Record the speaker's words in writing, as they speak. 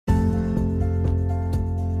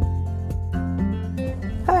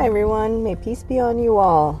Hi everyone, may peace be on you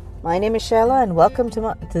all. My name is Shayla and welcome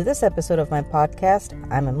to this episode of my podcast.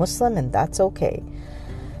 I'm a Muslim and that's okay.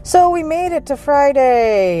 So we made it to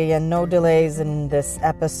Friday and no delays in this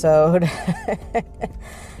episode.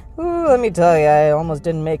 Ooh, let me tell you, I almost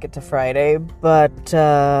didn't make it to Friday, but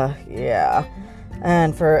yeah.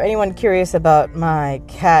 And for anyone curious about my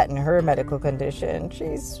cat and her medical condition,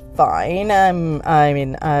 she's fine. I'm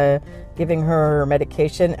giving her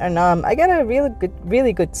medication, and I got a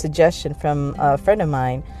really good suggestion from a friend of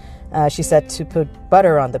mine. She said to put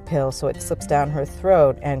butter on the pill so it slips down her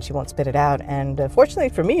throat and she won't spit it out. And fortunately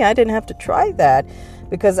for me, I didn't have to try that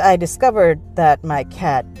because I discovered that my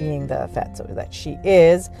cat, being the fatso that she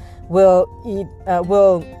is, will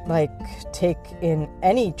take in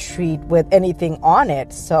any treat with anything on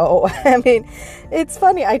it. So I mean, it's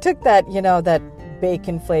funny. I took that that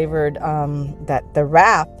bacon flavored the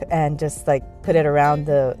wrap and just put it around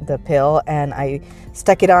the pill, and I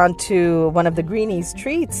stuck it onto one of the Greenies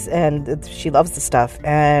treats, and she loves the stuff,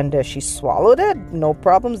 and she swallowed it, no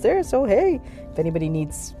problems there. So hey, if anybody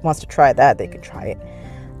wants to try that, they can try it.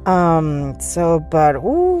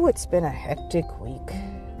 It's been a hectic week,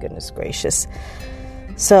 goodness gracious.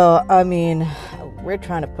 So I mean, we're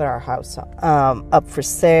trying to put our house up for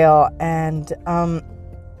sale, and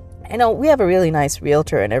we have a really nice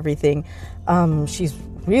realtor and everything. She's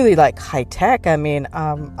really high tech. I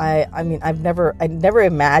never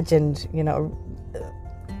imagined,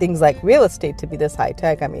 things like real estate to be this high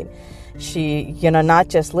tech. I mean, she, not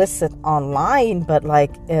just lists it online, but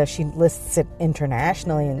she lists it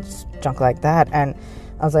internationally and junk like that. And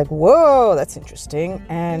I was like, whoa, that's interesting.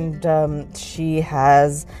 And she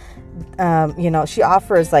has, she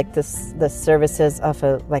offers the services of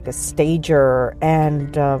a stager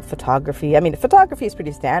and photography. I mean, photography is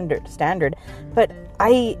pretty standard, but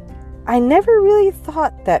I never really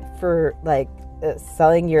thought that for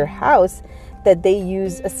selling your house that they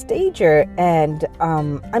use a stager. And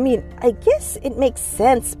I guess it makes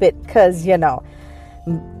sense because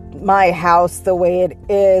my house the way it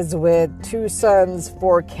is, with 2 sons,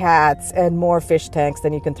 4 cats, and more fish tanks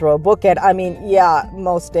than you can throw a book at. I mean, yeah,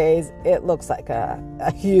 most days it looks like a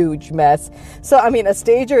huge mess. So, I mean, a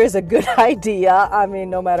stager is a good idea. I mean,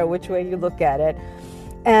 no matter which way you look at it.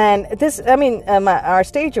 And our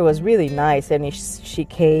stager was really nice. And she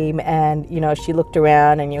came and, she looked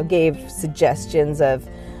around and, gave suggestions of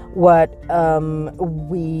what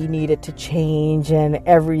we needed to change and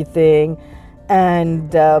everything.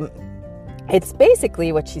 And it's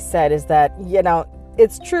basically what she said is that,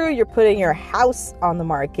 it's true you're putting your house on the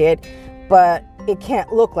market, but it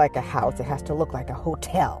can't look like a house. It has to look like a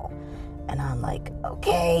hotel. And I'm like,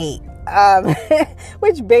 okay.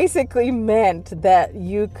 Which basically meant that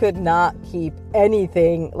you could not keep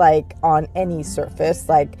anything on any surface.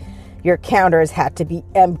 Your counters had to be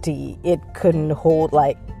empty. It couldn't hold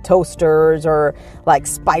toasters or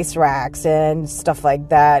spice racks and stuff like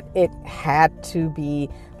that. It had to be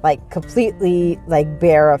completely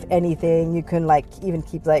bare of anything. You couldn't even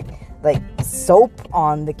keep soap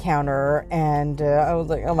on the counter. And I was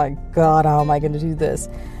like, oh my God, how am I going to do this?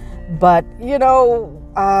 But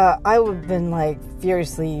I've been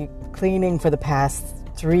furiously cleaning for the past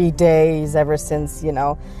 3 days ever since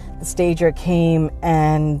the stager came,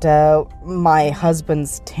 and my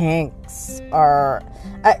husband's tanks are,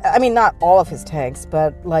 I mean, not all of his tanks,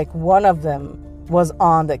 but one of them was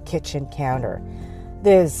on the kitchen counter.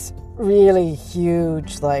 This really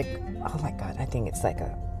huge, oh my God, I think it's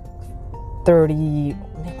a 30,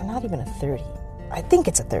 not even a 30. I think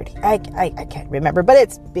it's a 30. I can't remember, but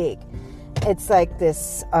it's big. It's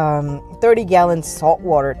this 30-gallon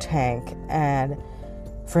saltwater tank, and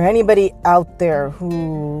for anybody out there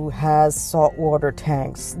who has saltwater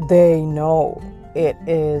tanks, they know it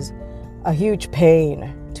is a huge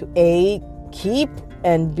pain to A, keep,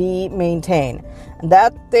 and B, maintain. And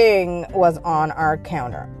that thing was on our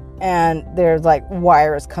counter, and there's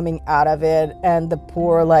wires coming out of it, and the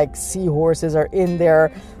poor seahorses are in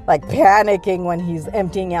there panicking when he's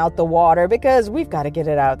emptying out the water, because we've got to get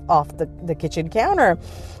it out off the kitchen counter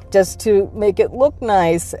just to make it look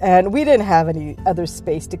nice, and we didn't have any other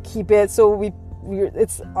space to keep it, so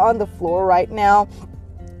it's on the floor right now.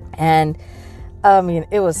 And I mean,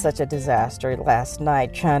 it was such a disaster last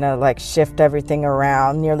night trying to shift everything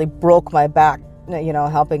around. Nearly broke my back,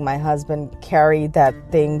 helping my husband carry that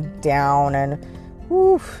thing down, and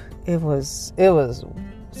it was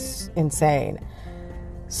insane.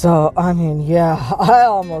 So, I mean, yeah, I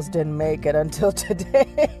almost didn't make it until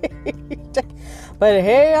today. But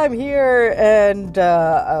hey, I'm here, and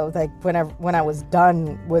I was when I was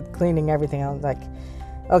done with cleaning everything, I was like,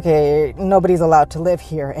 okay, nobody's allowed to live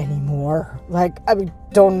here anymore. Like, I mean,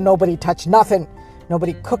 don't nobody touch nothing.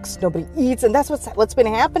 Nobody cooks, nobody eats, and that's what's been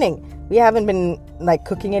happening. We haven't been like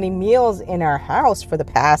cooking any meals in our house for the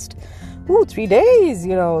past 3 days.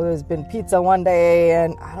 You know, there's been pizza one day,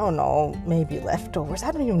 and I don't know, maybe leftovers.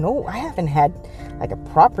 I don't even know. I haven't had like a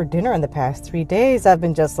proper dinner in the past 3 days. I've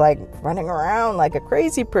been just like running around like a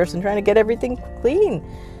crazy person trying to get everything clean.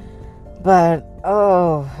 But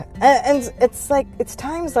and it's like, it's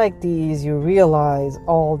times like these you realize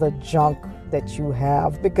all the junk that you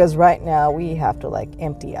have, because right now we have to like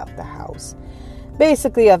empty out the house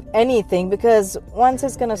basically of anything, because once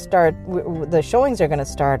it's gonna start, the showings are gonna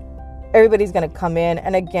start, everybody's gonna come in,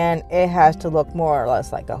 and again it has to look more or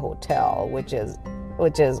less like a hotel, which is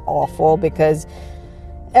awful, because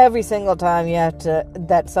every single time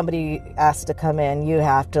that somebody asks to come in, you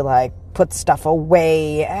have to like put stuff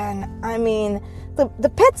away. And I mean, the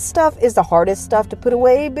pet stuff is the hardest stuff to put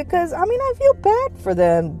away, because I mean, I feel bad for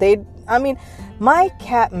them. My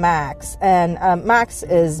cat Max, and Max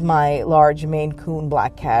is my large Maine Coon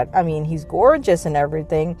black cat. I mean, he's gorgeous and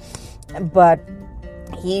everything, but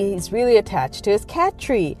he's really attached to his cat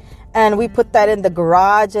tree. And we put that in the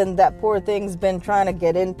garage, and that poor thing's been trying to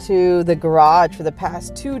get into the garage for the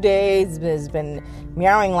past 2 days. Has been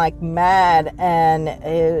meowing like mad, and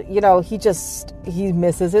he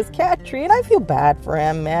misses his cat tree, and I feel bad for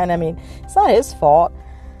him, man. I mean, it's not his fault.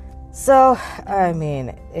 So, I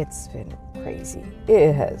mean, it's been crazy.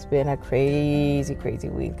 It has been a crazy, crazy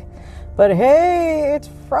week. But hey, it's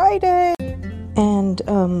Friday. And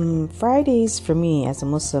Fridays for me as a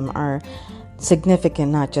Muslim are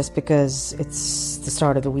significant, not just because it's the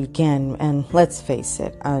start of the weekend. And let's face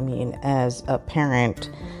it, I mean, as a parent,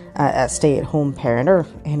 a stay-at-home parent, or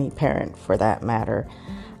any parent for that matter,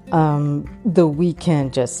 the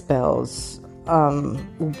weekend just spells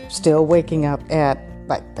still waking up at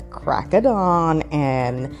like the crack of dawn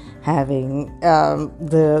and having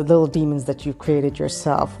the little demons that you've created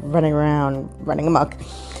yourself running around, running amok.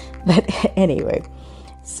 But anyway,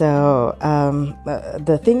 so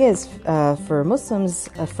the thing is, for Muslims,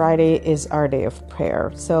 Friday is our day of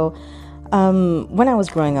prayer. So when I was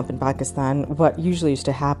growing up in Pakistan, what usually used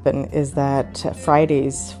to happen is that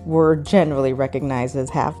Fridays were generally recognized as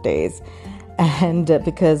half days. And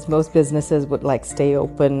because most businesses would like stay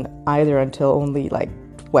open either until only like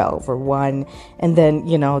 12 or 1, and then,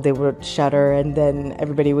 you know, they would shutter, and then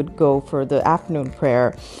everybody would go for the afternoon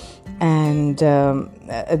prayer, and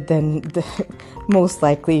then most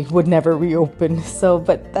likely would never reopen. So,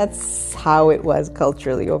 but that's how it was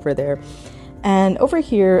culturally over there. And over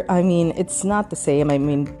here, I mean, it's not the same. I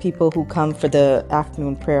mean, people who come for the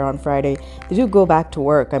afternoon prayer on Friday, they do go back to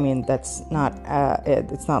work. I mean, that's not,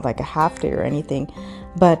 it's not like a half day or anything.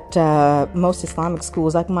 But most Islamic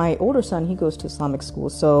schools, like my older son, he goes to Islamic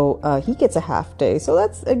school, so he gets a half day. So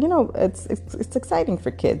that's, it's exciting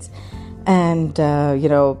for kids. And,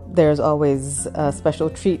 there's always a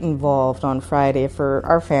special treat involved on Friday for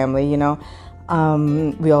our family,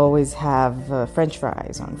 we always have French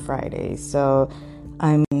fries on Friday. So,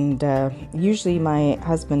 usually my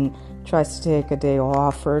husband tries to take a day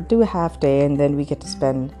off or do a half day, and then we get to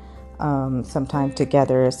spend some time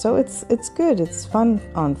together. So it's good. It's fun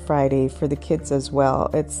on Friday for the kids as well.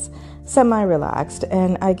 It's semi-relaxed,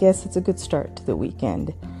 and I guess it's a good start to the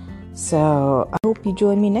weekend. So I hope you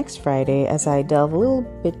join me next Friday as I delve a little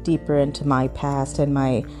bit deeper into my past and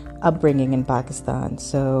my upbringing in Pakistan.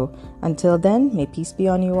 So until then, may peace be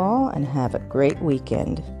on you all, and have a great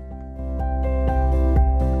weekend.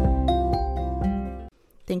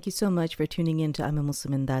 Thank you so much for tuning in to I'm a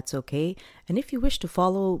Muslim and That's Okay. And if you wish to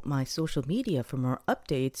follow my social media for more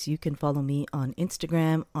updates, you can follow me on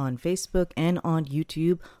Instagram, on Facebook, and on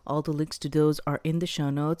YouTube. All the links to those are in the show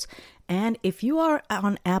notes. And if you are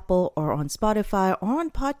on Apple or on Spotify or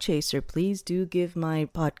on Podchaser, please do give my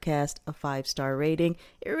podcast a 5-star rating.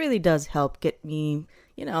 It really does help get me,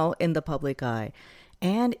 in the public eye.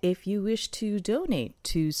 And if you wish to donate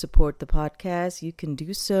to support the podcast, you can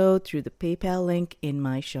do so through the PayPal link in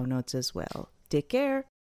my show notes as well. Take care.